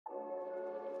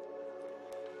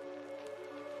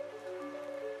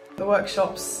The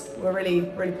workshops were really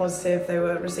positive. They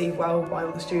were received well by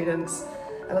all the students,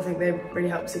 and I think they really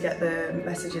helped to get the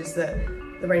messages that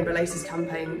the Rainbow Laces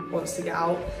campaign wants to get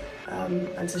out,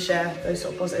 and to share those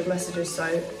sort of positive messages. So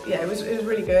yeah, it was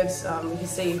really good. You can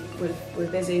see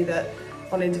with Izzy that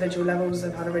on individual levels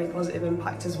they've had a really positive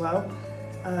impact as well,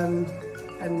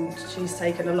 and she's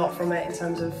taken a lot from it in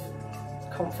terms of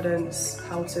confidence,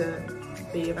 how to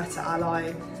be a better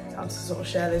ally, how to sort of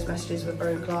share those messages with her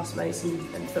own classmates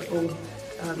and football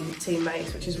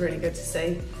teammates, which is really good to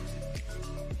see.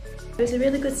 It was a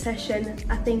really good session.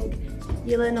 I think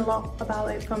you learn a lot about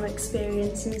it from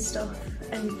experience and stuff,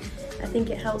 and I think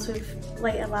it helps with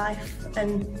later life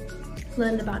and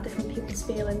learning about different people's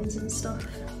feelings and stuff.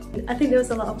 I think there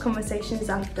was a lot of conversations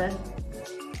after.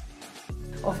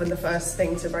 Often the first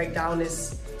thing to break down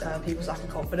is people's lack of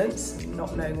confidence,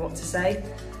 not knowing what to say,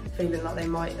 feeling like they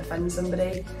might offend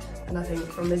somebody. And I think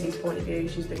from Izzy's point of view,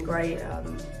 she's been great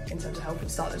in terms of helping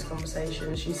start those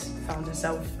conversations. She's found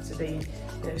herself to be,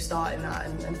 starting that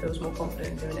and feels more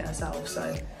confident in doing it herself.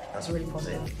 So that's a really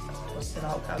positive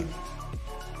outcome.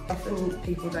 Often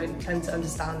people don't tend to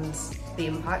understand the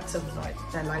impact of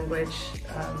their language,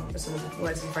 some of the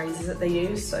words and phrases that they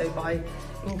use. So by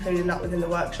including that within the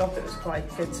workshop, it was quite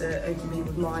good to open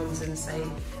people's minds and say,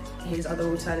 here's other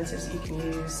alternatives that you can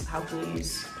use. How can you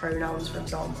use pronouns, for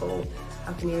example?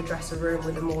 How can you address a room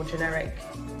with a more generic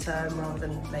term rather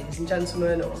than ladies and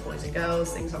gentlemen or boys and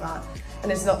girls, things like that.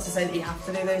 And it's not to say that you have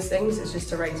to do those things, it's just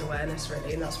to raise awareness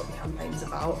really, and that's what the campaign's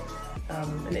about.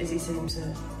 And Izzy seemed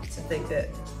to think that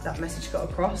that message got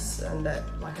across, and that,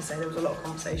 like I say, there was a lot of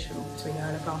conversation between her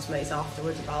and her classmates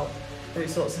afterwards about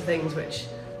those sorts of things, which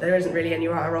there isn't really any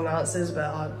right or wrong answers, but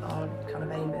our kind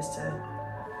of aim is to,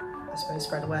 I suppose,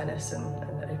 spread awareness and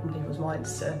open people's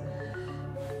minds to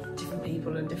different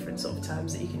people and different sort of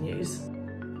terms that you can use.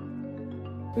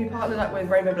 We partnered up with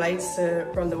Rainbow Blades to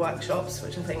run the workshops,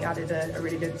 which I think added a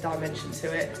really good dimension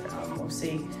to it.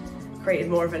 Obviously created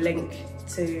more of a link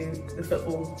to the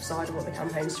football side of what the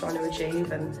campaign's trying to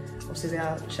achieve, and obviously they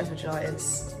are Sheffield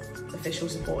United's official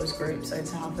supporters group, so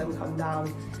to have them come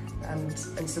down and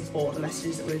support the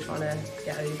messages that we were trying to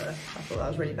get over, I thought that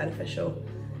was really beneficial.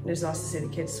 And it was nice to see the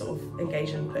kids sort of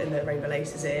engaging and putting their Rainbow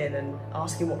Laces in and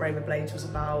asking what Rainbow Blades was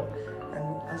about,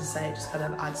 and as I say, it just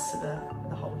kind of adds to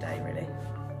the whole day really.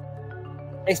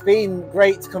 It's been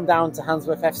great to come down to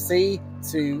Handsworth FC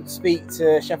to speak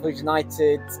to Sheffield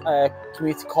United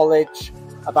Community College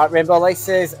about Rainbow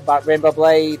Laces, about Rainbow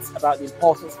Blades, about the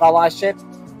importance of allyship.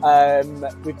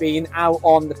 We've been out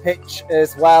on the pitch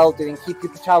as well doing keeper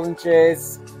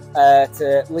challenges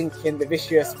to link in the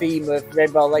vicious theme of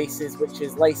Rainbow Laces, which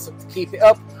is lace up to keep it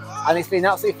up. And it's been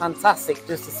absolutely fantastic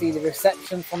just to see the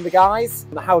reception from the guys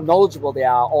and how knowledgeable they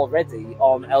are already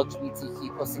on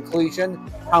LGBTQ plus inclusion,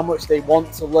 how much they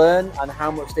want to learn and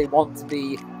how much they want to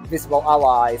be visible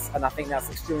allies. And I think that's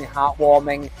extremely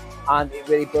heartwarming, and it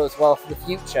really bodes well for the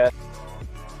future.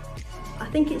 I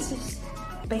think it's just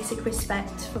basic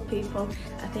respect for people.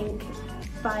 I think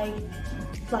by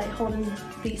holding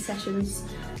these sessions,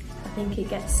 I think it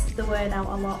gets the word out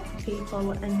a lot for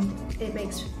people, and it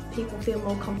makes people feel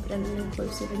more confident and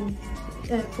inclusive in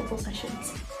football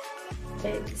sessions.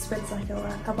 It spreads like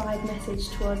a wide message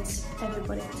towards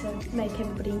everybody to make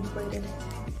everybody included.